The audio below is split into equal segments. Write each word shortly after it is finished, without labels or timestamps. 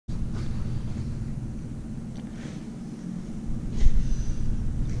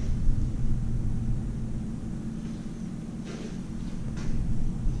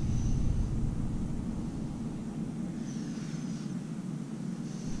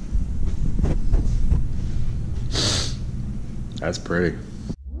That's pretty.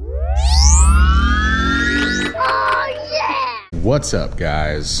 Oh, yeah! What's up,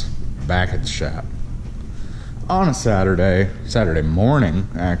 guys? Back at the shop. On a Saturday morning,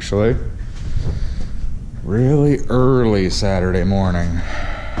 actually. Really early Saturday morning.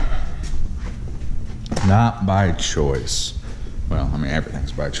 Not by choice. Well, I mean,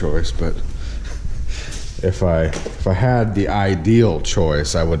 everything's by choice, but if I had the ideal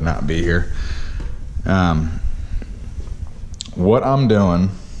choice, I would not be here. What I'm doing,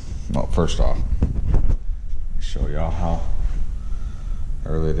 well, first off, show y'all how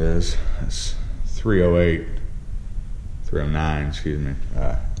early it is. It's 3:09, excuse me,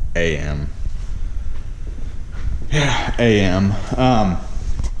 a.m. Yeah, a.m.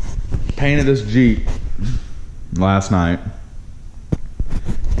 Painted this Jeep last night.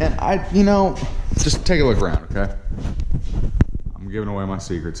 And just take a look around, okay? I'm giving away my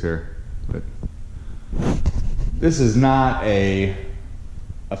secrets here, but this is not a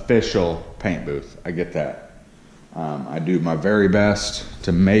official paint booth. I get that. I do my very best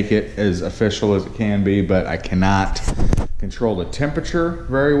to make it as official as it can be, but I cannot control the temperature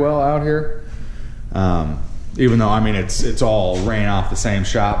very well out here. Even though, I mean, it's all ran off the same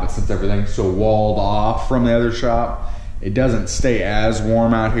shop, but since everything's so walled off from the other shop, it doesn't stay as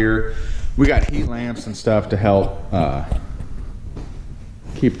warm out here. We got heat lamps and stuff to help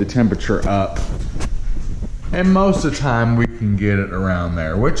keep the temperature up. And most of the time we can get it around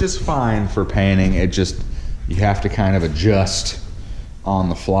there, which is fine for painting. It just, you have to kind of adjust on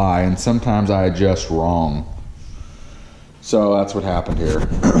the fly, and sometimes I adjust wrong. So that's what happened here.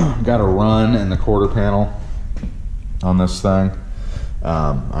 Got a run in the quarter panel on this thing.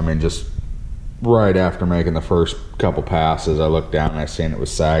 I mean, just right after making the first couple passes, I looked down and I seen it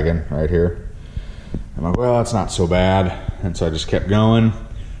was sagging right here. I'm like, well, that's not so bad. And so I just kept going.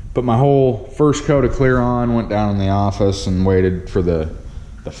 Put my whole first coat of clear on, went down in the office and waited for the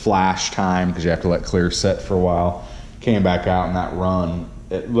flash time, because you have to let clear set for a while. Came back out, and that run,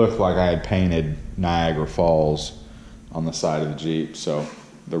 it looked like I had painted Niagara Falls on the side of the Jeep. So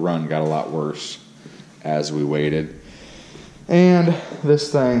the run got a lot worse as we waited. And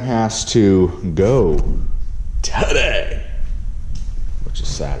this thing has to go today, which is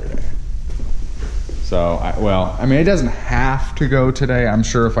Saturday. So, I mean, it doesn't have to go today. I'm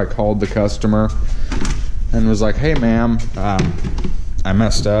sure if I called the customer and was like, hey, ma'am, I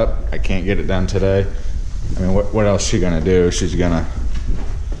messed up. I can't get it done today. I mean, what else is she going to do? She's going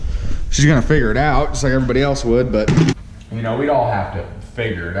to figure it out, just like everybody else would. But, we'd all have to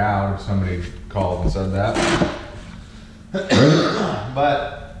figure it out if somebody called and said that.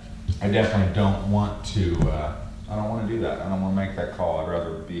 But I definitely don't want to, I don't want to do that. I don't want to make that call. I'd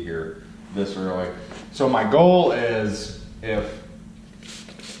rather be here this early. So my goal is, if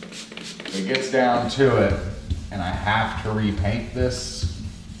it gets down to it and I have to repaint this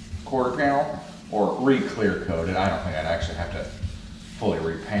quarter panel or re-clear coat it, I don't think I'd actually have to fully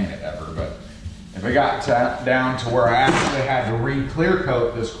repaint it ever, but if it got down to where I actually had to re-clear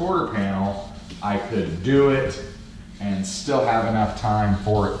coat this quarter panel, I could do it and still have enough time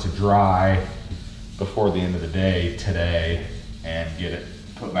for it to dry before the end of the day today and get it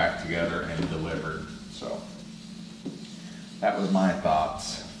put back together and delivered. So that was my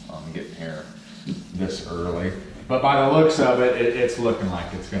thoughts on getting here this early. But by the looks of it, it's looking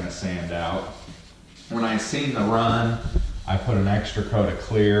like it's gonna sand out. When I seen the run, I put an extra coat of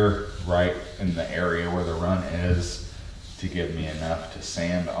clear right in the area where the run is to give me enough to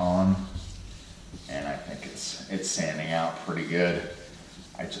sand on. And I think it's sanding out pretty good.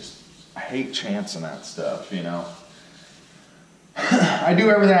 I hate chancing that stuff, I do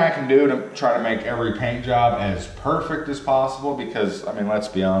everything I can do to try to make every paint job as perfect as possible, because, I mean, let's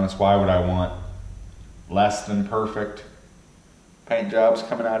be honest, why would I want less than perfect paint jobs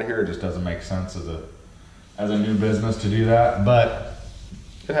coming out of here? It just doesn't make sense as a new business to do that, but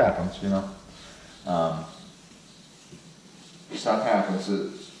it happens, Stuff happens.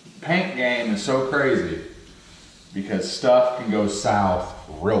 The paint game is so crazy because stuff can go south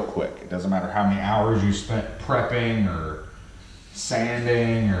real quick. It doesn't matter how many hours you spent prepping or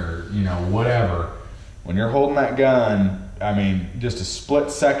sanding or whatever. When you're holding that gun, I mean, just a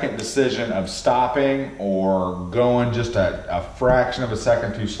split-second decision of stopping or going just a fraction of a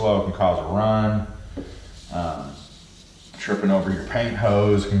second too slow can cause a run. Tripping over your paint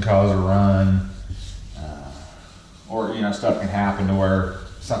hose can cause a run. Or stuff can happen to where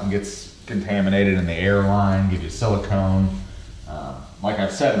something gets contaminated in the air line, give you silicone. Like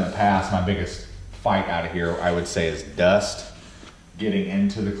I've said in the past, my biggest fight out of here, I would say, is dust getting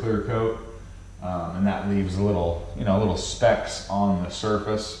into the clear coat. And that leaves little specks on the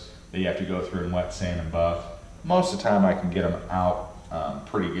surface that you have to go through and wet sand and buff. most of the time I can get them out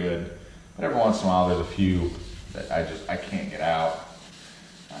pretty good. But every once in a while there's a few that I can't get out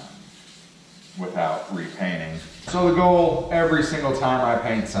without repainting. So the goal, every single time I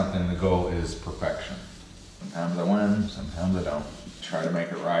paint something, the goal is perfection. Sometimes I win, sometimes I don't. Try to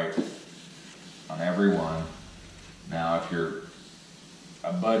make it right on every one. Now if you're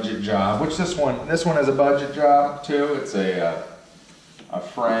a budget job, which this one is a budget job too. It's a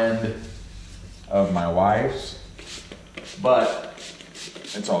friend of my wife's, but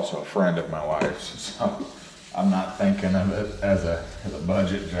it's also a friend of my wife's, so I'm not thinking of it as a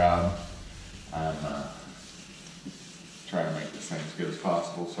budget job. I'm trying to make this thing as good as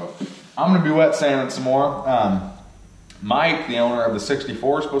possible. So I'm gonna be wet sanding some more. Mike, the owner of the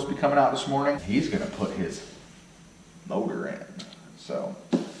 64, is supposed to be coming out this morning. He's gonna put his motor in, so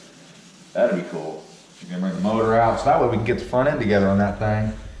that'd be cool. He's gonna bring the motor out, so that way we can get the front end together on that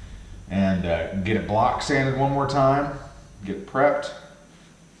thing and get it block sanded one more time, get it prepped,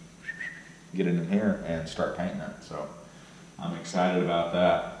 get it in here and start painting it. So I'm excited about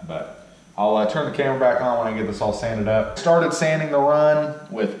that, but I'll turn the camera back on when I get this all sanded up. Started sanding the run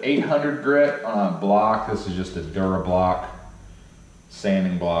with 800 grit on a block. This is just a Durablock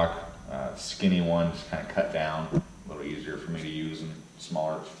sanding block, skinny one, just kind of cut down, a little easier for me to use in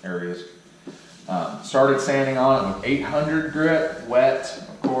smaller areas. Started sanding on it with 800 grit, wet,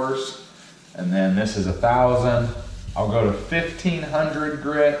 of course, and then this is 1,000. I'll go to 1,500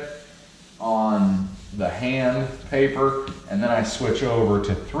 grit on the hand paper, and then I switch over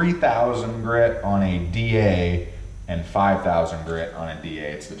to 3,000 grit on a DA and 5,000 grit on a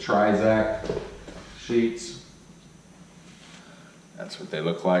DA. It's the Trizact sheets. That's what they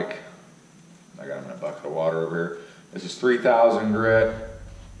look like. I got them in a bucket of water over here. This is 3,000 grit.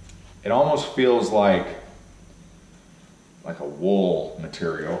 It almost feels like a wool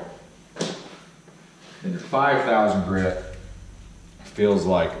material. And your 5,000 grit feels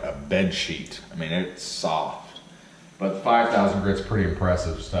like a bed sheet. I mean, it's soft. But the 5,000 grit's pretty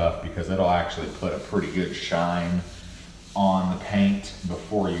impressive stuff because it'll actually put a pretty good shine on the paint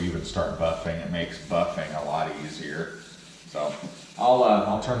before you even start buffing. It makes buffing a lot easier. So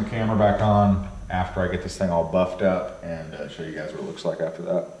I'll turn the camera back on after I get this thing all buffed up and show you guys what it looks like after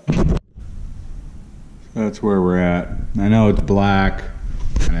that. That's where we're at. I know it's black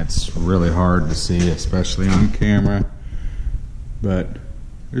and it's really hard to see, especially on camera, but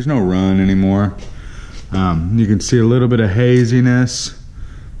there's no run anymore. You can see a little bit of haziness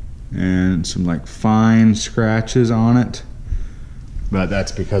and some like fine scratches on it, but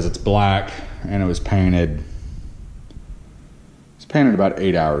that's because it's black and it was painted about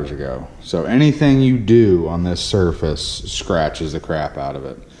 8 hours ago. So anything you do on this surface scratches the crap out of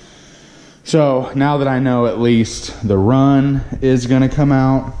it. So now that I know at least the run is gonna come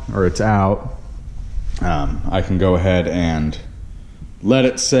out, or it's out, I can go ahead and let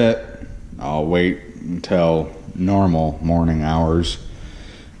it sit. I'll wait until normal morning hours,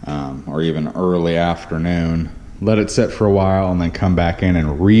 or even early afternoon. Let it sit for a while and then come back in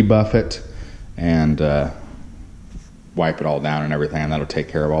and rebuff it and wipe it all down and everything, and that'll take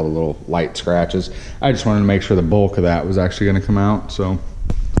care of all the little light scratches. I just wanted to make sure the bulk of that was actually going to come out. So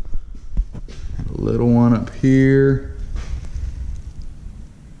a little one up here.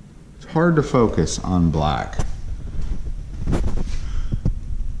 It's hard to focus on black.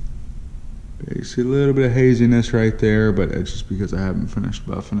 You see a little bit of haziness right there, but it's just because I haven't finished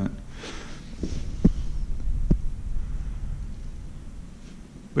buffing it.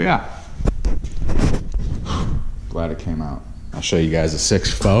 But yeah, glad it came out. I'll show you guys a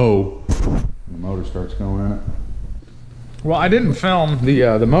 6.4 when the motor starts going in it. Well, I didn't film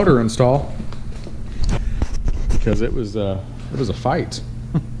the motor install because it was a fight.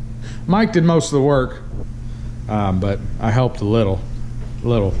 Mike did most of the work, but I helped a little.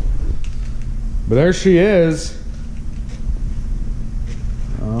 But there she is.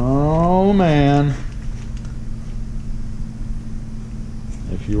 Oh man.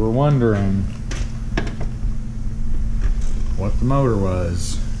 If you were wondering what the motor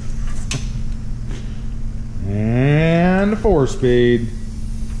was. And a 4-speed.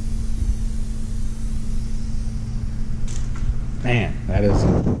 Man, that is, I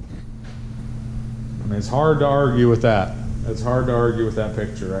mean, it's hard to argue with that. It's hard to argue with that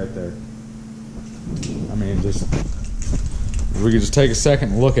picture right there. I mean, just, if we could just take a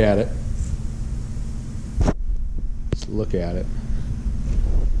second and look at it. Just look at it.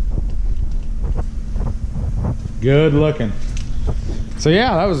 Good looking. So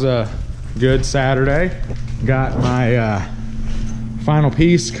yeah, that was a good Saturday. Got my final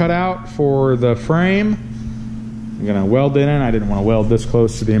piece cut out for the frame. I'm gonna weld it in. I didn't want to weld this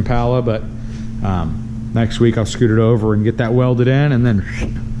close to the Impala, but Next week I'll scoot it over and get that welded in, and then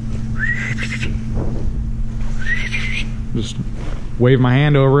just wave my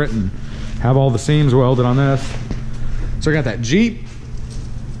hand over it and have all the seams welded on this. So I got that Jeep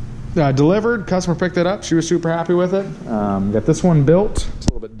delivered. Customer picked it up. She was super happy with it. Got this one built. It's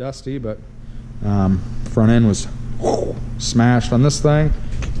a little bit dusty, but front end was smashed on this thing.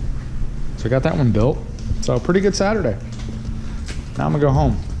 So I got that one built. So pretty good Saturday. Now I'm gonna go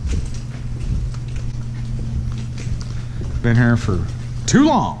home. Been here for too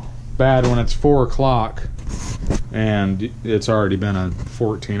long. Bad when it's 4 o'clock and it's already been a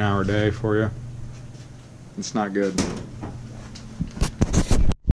 14-hour day for you. It's not good.